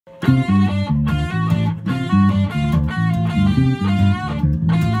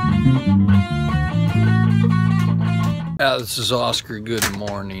This is Oscar. Good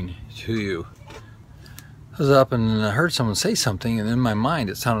morning to you. I was up and I heard someone say something, and in my mind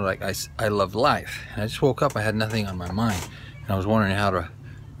it sounded like I love life. And I just woke up, I had nothing on my mind, and I was wondering how to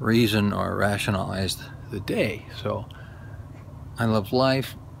reason or rationalize the day. So I love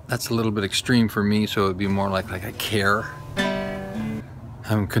life. That's a little bit extreme for me, so it would be more like I care.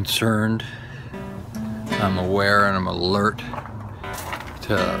 I'm concerned. I'm aware and I'm alert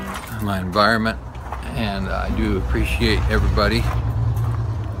to my environment. And I do appreciate everybody,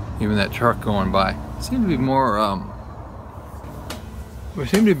 even that truck going by. Seem to be more, we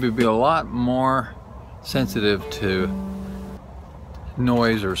seem to be a lot more sensitive to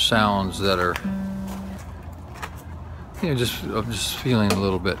noise or sounds that are, I'm just feeling a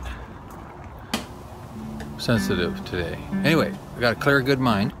little bit sensitive today. Anyway, I got a clear, good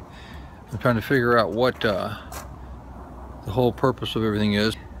mind. I'm trying to figure out what the whole purpose of everything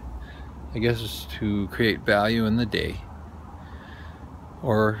is. I guess it's to create value in the day,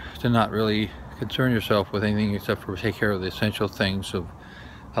 or to not really concern yourself with anything except for take care of the essential things of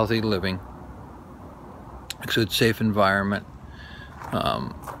healthy living, a good safe environment,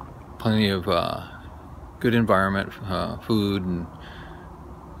 plenty of good environment, food and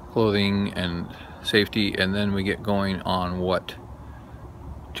clothing and safety, and then we get going on what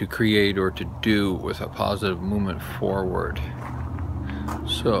to create or to do with a positive movement forward.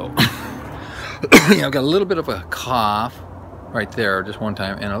 So yeah, I've got a little bit of a cough right there just one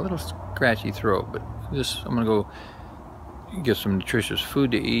time and a little scratchy throat, but I'm gonna go get some nutritious food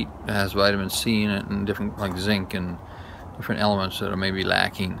to eat that has vitamin C in it and different, like zinc and different elements that are maybe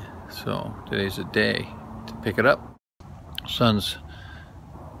lacking. So today's the day to pick it up. Sun's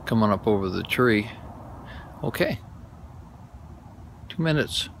coming up over the tree. Okay, 2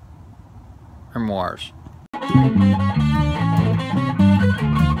 minutes memoirs.